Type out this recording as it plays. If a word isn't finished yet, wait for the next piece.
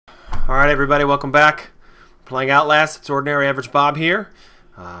Alright everybody, welcome back. Playing Outlast, it's Ordinary Average Bob here.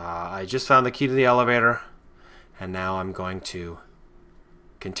 I just found the key to the elevator, and now I'm going to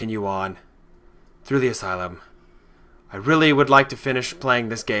continue on through the asylum. I really would like to finish playing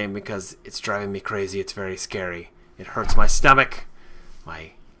this game because it's driving me crazy. It's very scary. It hurts my stomach.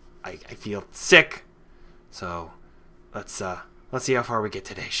 I feel sick. So let's see how far we get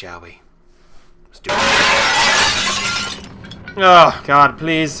today, shall we? Let's do it. Oh, God,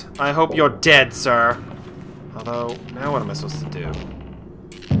 please. I hope you're dead, sir. Although, now what am I supposed to do?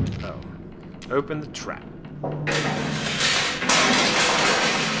 Oh. Open the trap.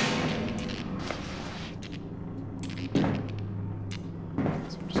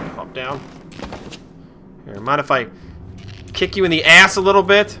 So just hop down. Here, mind if I kick you in the ass a little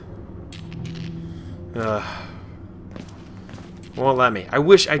bit? Won't let me. I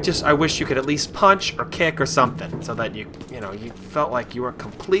wish you could at least punch or kick or something, so that you felt like you were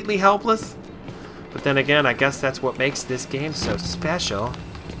completely helpless. But then again, I guess that's what makes this game so special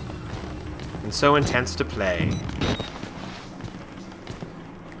and so intense to play.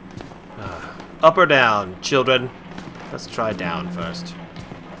 Up or down, children? Let's try down first.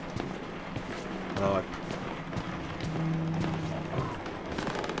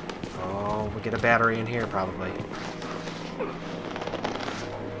 Oh, we get a battery in here probably.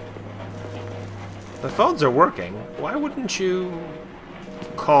 The phones are working. Why wouldn't you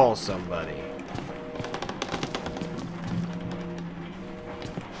call somebody?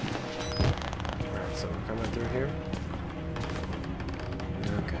 Alright, so we're coming through here.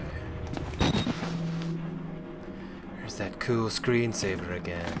 Okay. There's that cool screensaver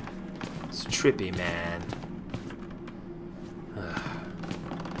again. It's trippy, man.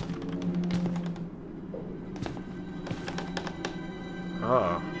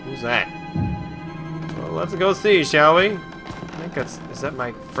 Oh, who's that? Well, let's go see, shall we? I think is that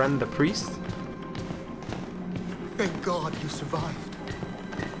my friend the priest? Thank God you survived.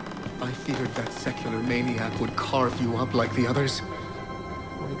 I feared that secular maniac would carve you up like the others.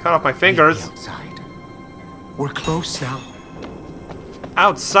 Well, he cut off my fingers. Outside. We're close now.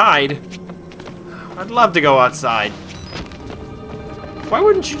 Outside? I'd love to go outside. Why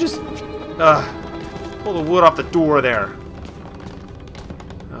wouldn't you just pull the wood off the door there?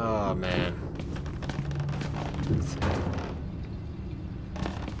 Oh man.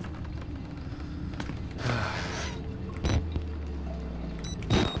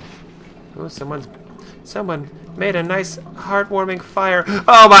 Oh, someone made a nice heartwarming fire.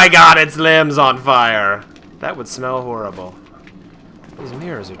 Oh my God, it's limbs on fire. That would smell horrible. These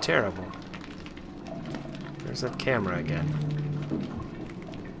mirrors are terrible. There's that camera again.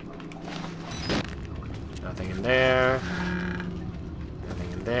 Nothing in there.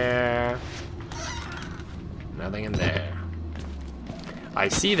 Nothing in there. Nothing in there. I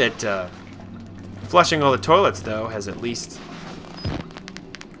see that flushing all the toilets, though, has at least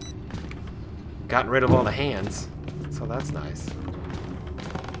gotten rid of all the hands. So that's nice.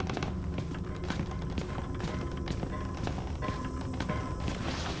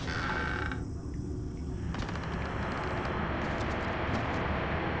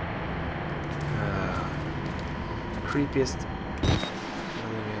 Creepiest.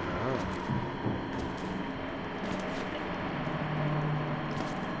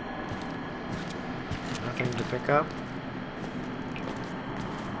 Nothing to pick up.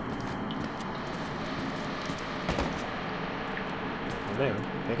 Hello.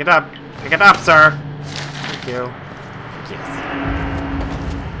 Pick it up. Pick it up, sir. Thank you. Yes.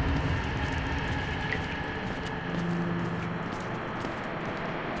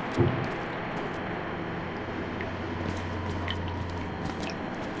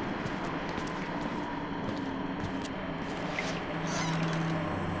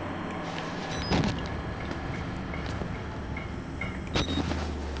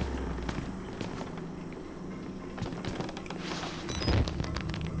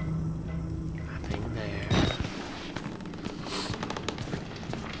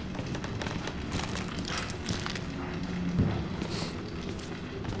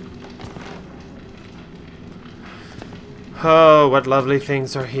 Oh, what lovely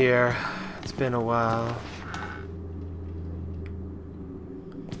things are here. It's been a while.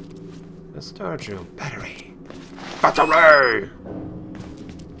 The storage room. Battery. Battery!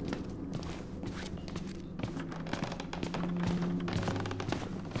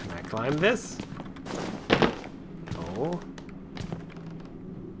 Can I climb this? No.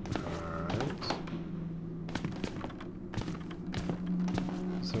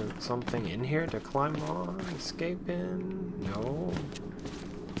 Something in here to climb on? Escape in? No.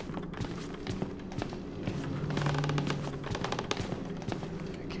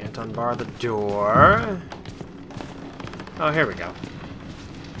 Can't unbar the door. Oh, here we go.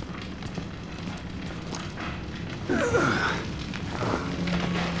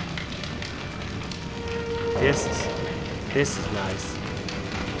 This is nice.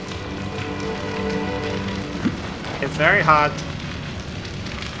 It's very hot.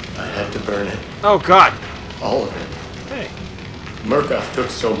 I had to burn it. Oh God! All of it. Hey. Murkoff took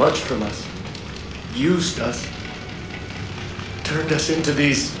so much from us. Used us. Turned us into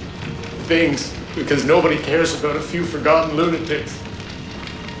these things because nobody cares about a few forgotten lunatics.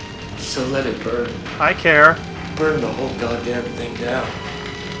 So let it burn. I care. Burn the whole goddamn thing down.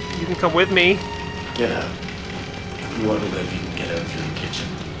 You can come with me. Get out. If you want to live, you can get out through the kitchen.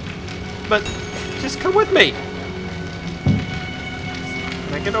 But just come with me.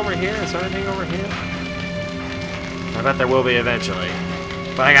 Can I get over here? Is there anything over here? I bet there will be eventually.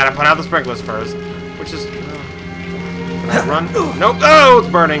 But I gotta put out the sprinklers first. Which is... can I run? Nope. Oh, it's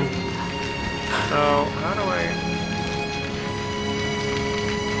burning. So, how do I...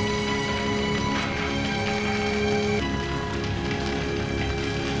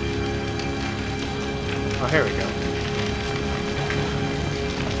 Oh, here we go.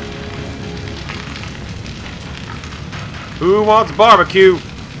 Who wants barbecue?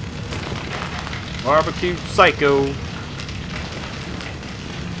 Barbecue psycho.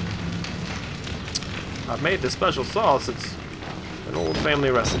 I've made this special sauce. It's an old family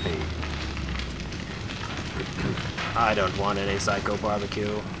recipe. I don't want any psycho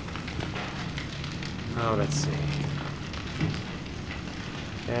barbecue. Oh, let's see.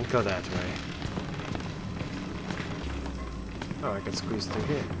 Can't go that way. Oh, I can squeeze through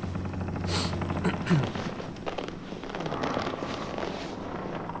here.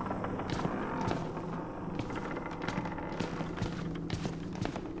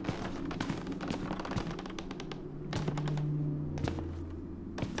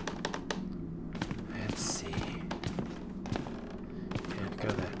 Let's see. Can't go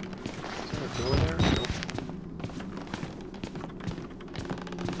that. Is there a door there?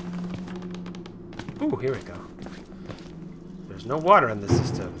 Nope. Ooh, here we go. There's no water in the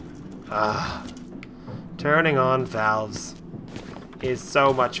system. Ah. Turning on valves is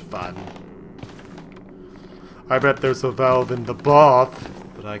so much fun. I bet there's a valve in the bath,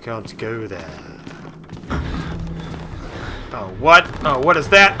 but I can't go there. Oh, what? Oh, what is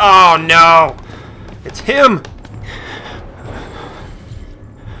that? Oh, no! It's him!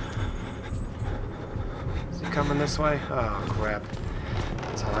 Is he coming this way? Oh, crap.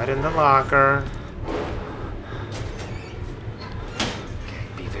 Let's hide in the locker.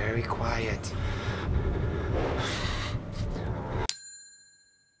 Very quiet.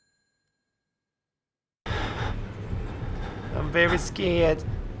 I'm very scared.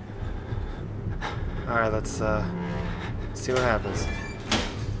 Alright, let's see what happens.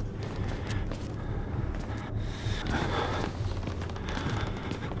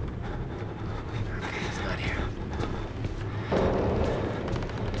 Okay, he's not here.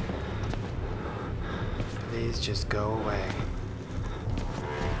 Please just go away.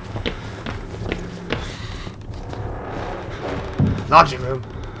 Laundry room.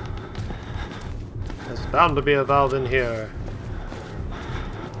 There's bound to be a valve in here.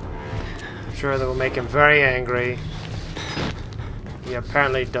 I'm sure that will make him very angry. He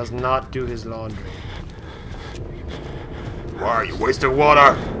apparently does not do his laundry. Why are you wasting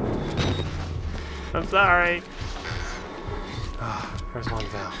water? I'm sorry. Ah, there's one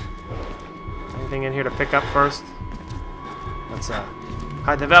valve. Anything in here to pick up first? Let's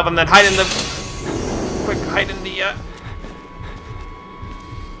hide the valve and then hide in the... Quick, hide in the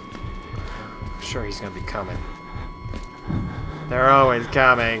sure he's gonna be coming. They're always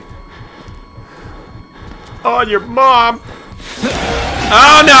coming. Oh, your mom!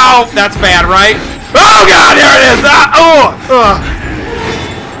 Oh no! That's bad, right? Oh God, there it is!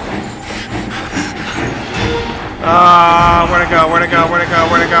 Where'd it go? Where'd it go? Where'd it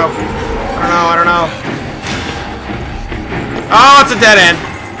go? Where'd it go? I don't know. Oh, it's a dead end.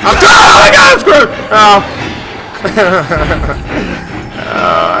 Oh my God, I'm screwed! Oh.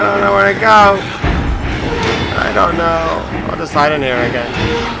 Oh, I don't know where to go. I don't know. I'll just hide in here again.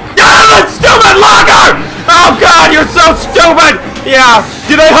 Ah, that stupid locker! Oh God, you're so stupid! Yeah.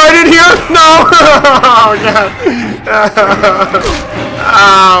 Did I hide in here? No. Oh God.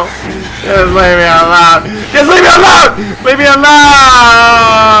 Oh. Just leave me alone. Just leave me alone. Leave me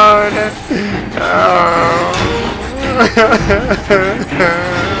alone. Oh.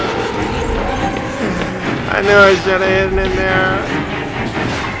 I knew I should have hidden in there.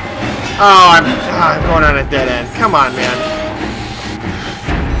 Oh, I'm going on a dead end. Come on, man.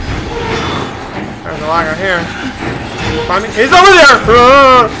 There's a locker here. Find me. He's over there!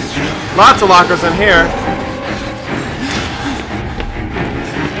 Lots of lockers in here.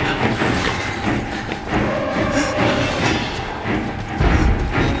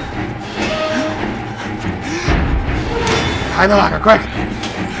 Find the locker, quick!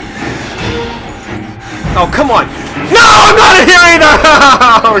 Oh, come on! No, I'm not in here either!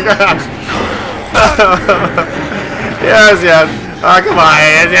 Oh, gosh! Yes, yes. Oh, come on.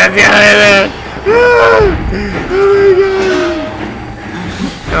 Yes, yes, yes. Oh, my God.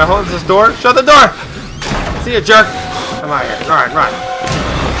 Can I hold this door? Shut the door! See you, jerk! Come on here. Alright, run.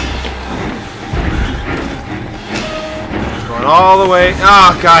 Going all the way.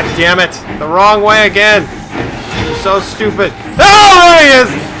 Oh, God damn it. The wrong way again. You're so stupid. Oh, there he is!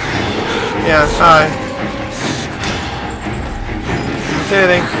 Yeah, alright. Can't say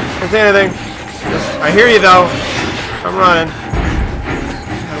anything. Can't say anything. I hear you, though. I'm running.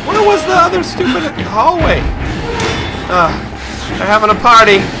 Where was the other stupid hallway? They're having a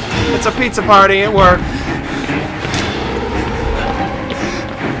party. It's a pizza party at work.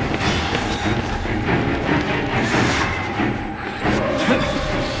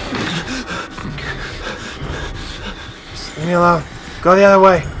 Leave me alone. Go the other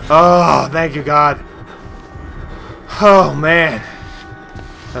way. Oh, thank you, God. Oh, man.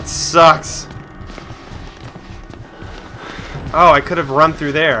 That sucks. Oh, I could have run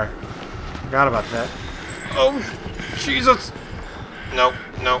through there. Forgot about that. Oh, Jesus. No,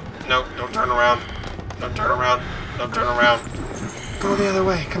 no, no. Don't turn around. Don't turn around. Don't turn around. Go the other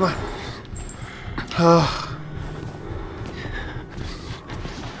way. Come on. Oh.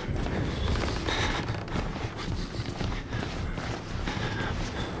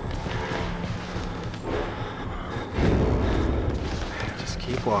 Just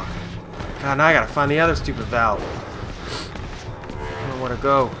keep walking. God, now I gotta find the other stupid valve. I don't know where to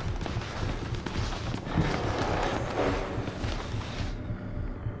go.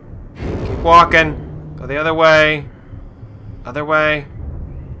 Keep walking. Go the other way. Other way.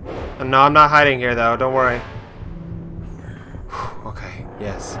 Oh, no, I'm not hiding here, though. Don't worry. Whew, okay,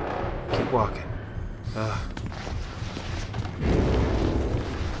 yes. Keep walking. Ugh.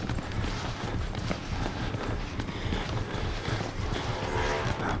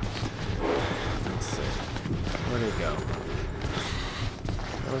 Let's see. Where'd he go?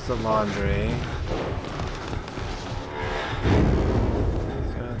 That was the laundry.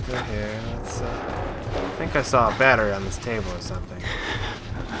 Let's go through here. Let's, I think I saw a battery on this table or something.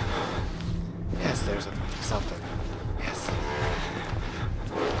 Yes, there's something. Yes.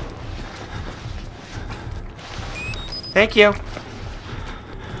 Thank you.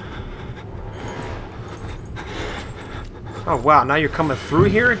 Oh, wow. Now you're coming through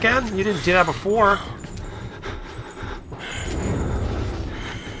here again? You didn't do that before.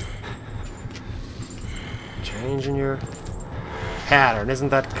 Changing your pattern. Isn't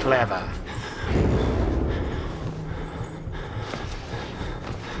that clever?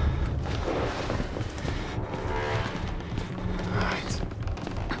 Alright.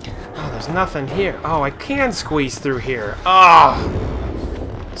 Oh, there's nothing here. Oh, I can squeeze through here. Oh!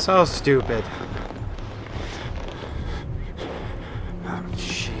 So stupid.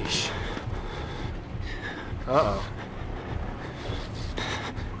 Sheesh. Uh-oh.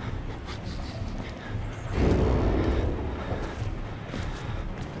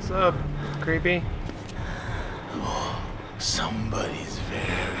 What's up, creepy? Oh, somebody's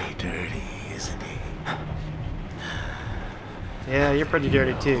very dirty, isn't he? Yeah, you're pretty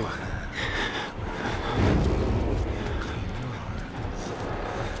dirty too.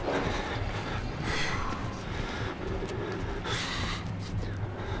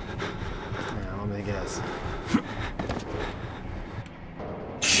 Now, let me guess.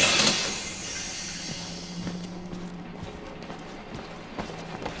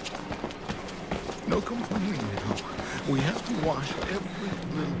 No complaining, you know. We have to wash every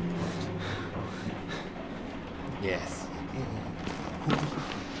little... Yes.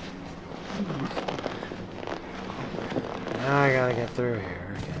 Now I gotta get through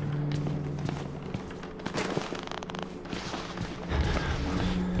here again.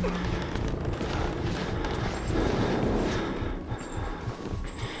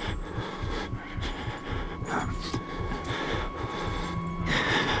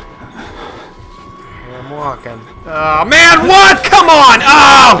 Here I'm walking. Oh man, what? Come on!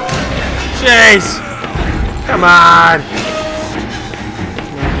 Oh! Jeez! Come on!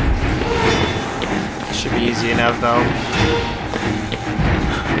 Should be easy enough, though.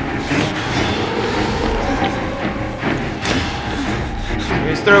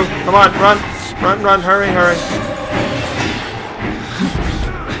 He's through. Come on, run. Run, run. Hurry, hurry.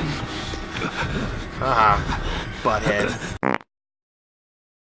 Haha. butthead. I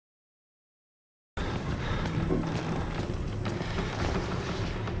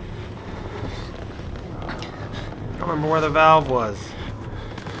don't remember where the valve was.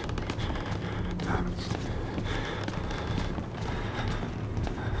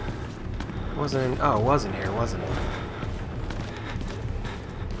 It wasn't in, oh, it wasn't here, wasn't it?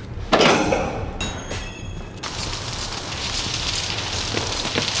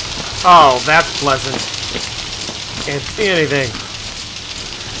 Oh, that's pleasant. Can't see anything.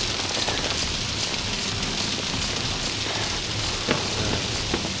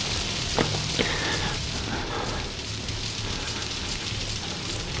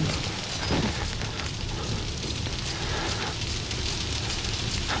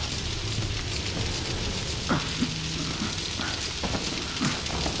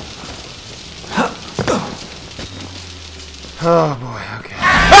 Oh boy, okay.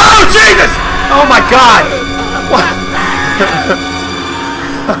 Oh Jesus! Oh my God! What?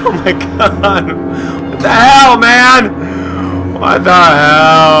 Oh my God! What the hell, man? What the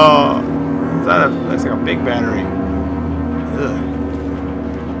hell? Is that that's like a big battery. Ugh.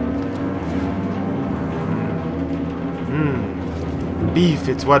 Beef,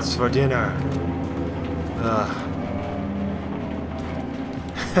 it's what's for dinner. Ugh.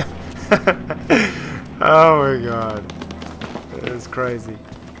 Oh my God. It's crazy.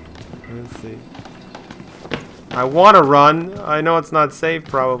 Let's see. I want to run. I know it's not safe,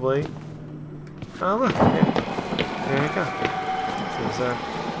 probably. Oh, look. There you go. So is there,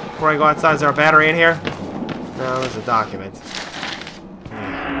 before I go outside, is there a battery in here? No, there's a document.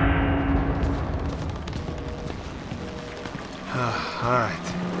 Alright.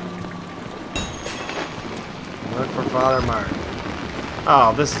 Look for Father Martin.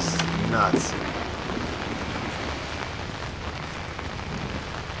 Oh, this is nuts.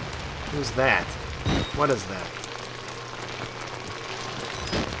 Who's that? What is that?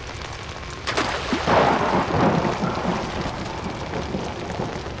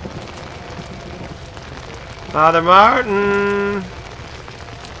 Father Martin!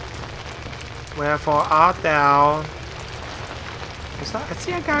 Wherefore art thou? Is that, I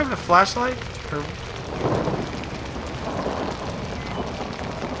see a guy with a flashlight? Or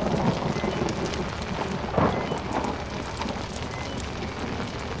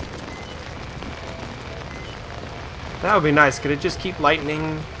that would be nice. Could it just keep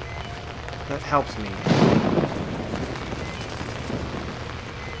lightning? That helps me.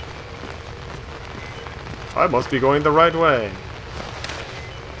 I must be going the right way.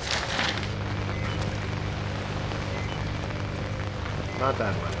 Not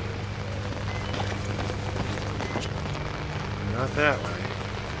that way. Not that way.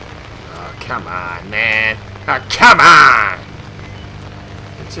 Oh, come on, man. Oh, come on!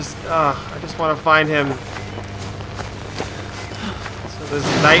 It's just, I just want to find him. So this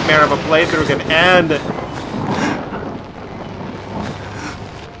nightmare of a playthrough can end.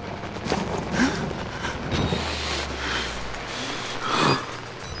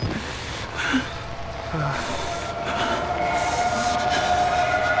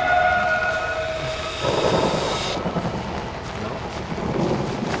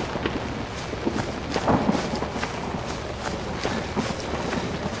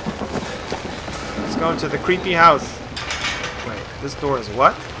 Go to the creepy house. Wait, this door is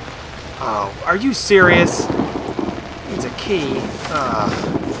what? Oh, are you serious? It's a key.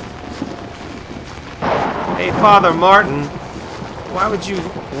 Hey, Father Martin, why would you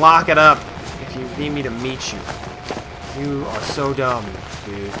lock it up if you need me to meet you? You are so dumb,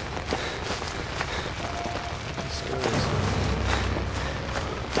 dude.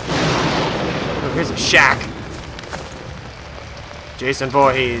 Oh, here's a shack. Jason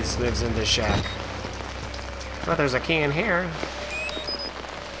Voorhees lives in this shack. But there's a key in here.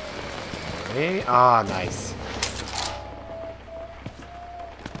 Hey, ah, nice. So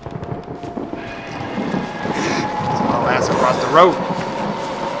I'll ass across the road.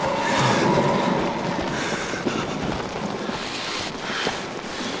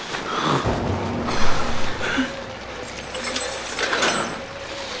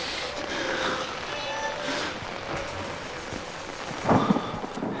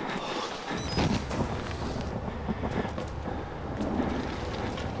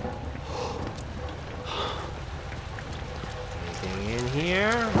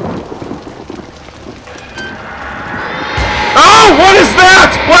 What is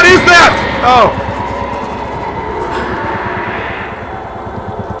that? What is that? Oh.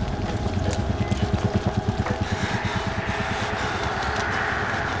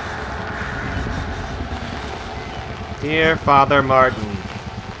 Dear Father Martin,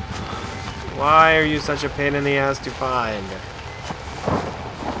 Why are you such a pain in the ass to find?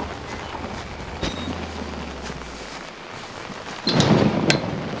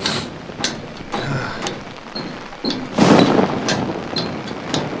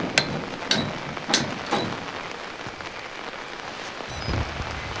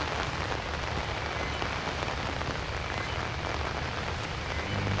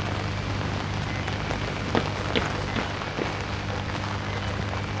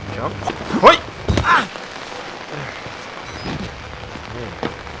 Jump. Hoi! Ah!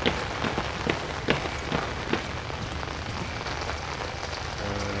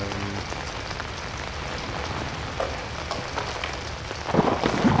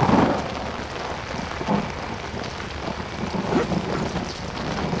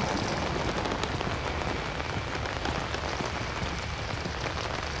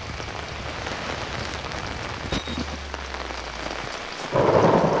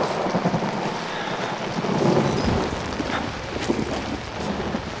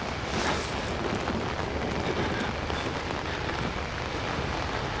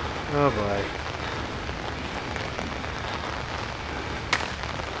 Oh boy.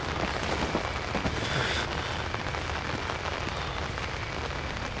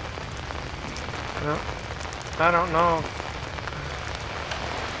 Well, I don't know.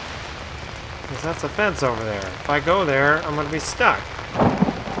 Because that's a fence over there. If I go there, I'm going to be stuck.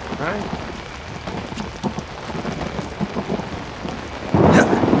 Right?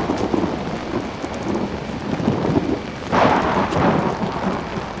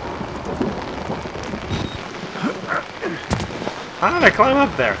 How did I climb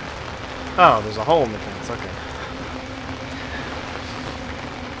up there? Oh, there's a hole in the fence. Okay.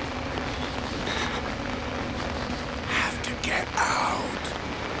 Have to get out.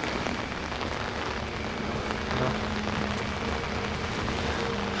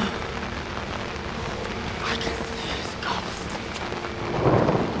 I can see his ghost.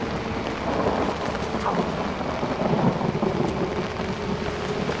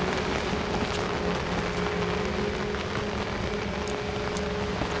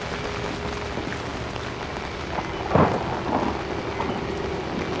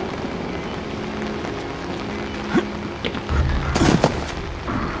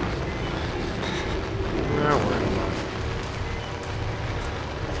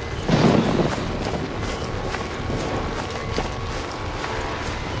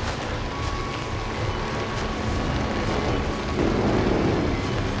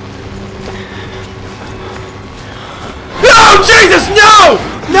 Oh, Jesus, no!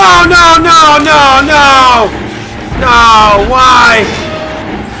 No, no, no, no, no! No, why?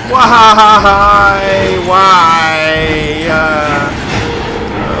 Why? Why?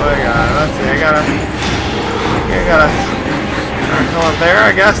 Oh my god, let's see, I gotta come up there,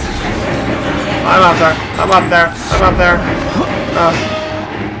 I guess. I'm up there, I'm up there, I'm up there.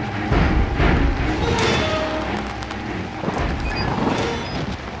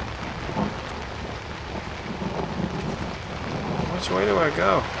 Which way do I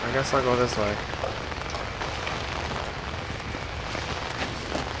go? I guess I'll go this way.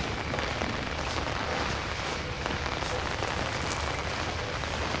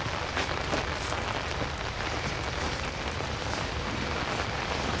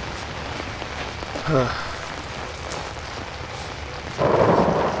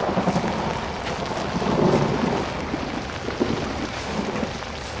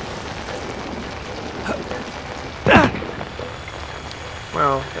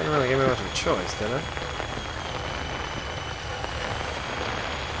 Well, didn't really give me much of a choice, did it?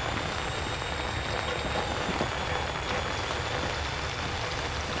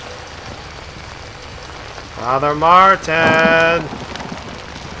 Father Martin!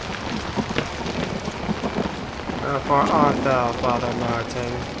 Wherefore art thou, Father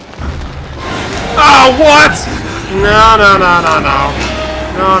Martin? Oh, what?! No, no, no, no, no.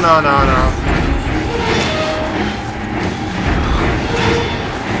 No, no, no, no.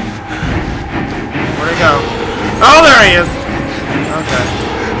 Where'd he go? Oh, there he is! Okay.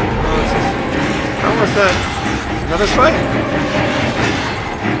 Almost dead. Go this way?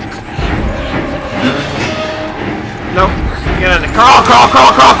 Nope. Get in there. Crawl, crawl,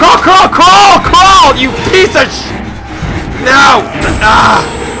 crawl, crawl, crawl, crawl, crawl, crawl! You piece of No! Ah!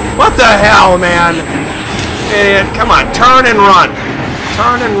 What the hell, man? Idiot. Come on, turn and run.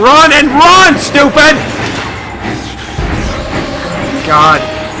 Turn and run, stupid! God.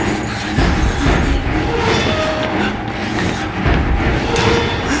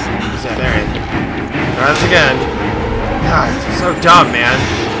 There he is. Try this again. God, it's so dumb, man.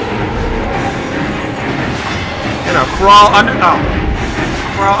 You know, crawl under. Oh.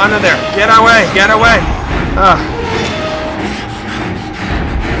 We're all under there. Get away! Get away!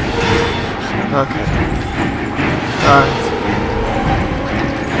 Okay. Alright.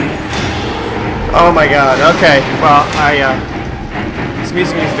 Oh my god. Okay. Well, this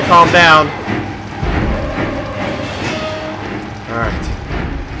music needs to calm down. Alright.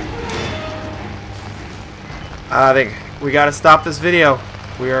 I think we gotta stop this video.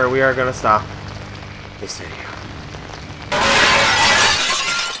 We are gonna stop this video.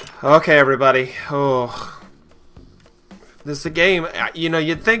 Okay, everybody. Oh, this is a game. You know,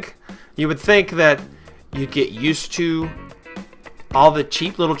 you would think that you'd get used to all the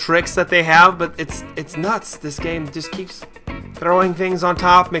cheap little tricks that they have, but it's nuts. This game just keeps throwing things on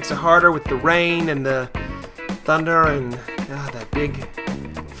top, makes it harder with the rain and the thunder and that big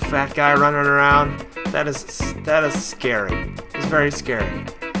fat guy running around. That is scary. It's very scary.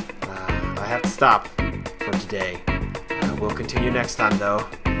 I have to stop for today. We'll continue next time, though.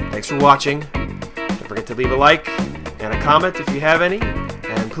 Thanks for watching. Don't forget to leave a like and a comment if you have any.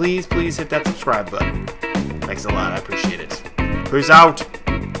 And please hit that subscribe button. Thanks a lot. I appreciate it. Peace out. See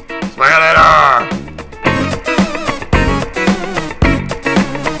you later.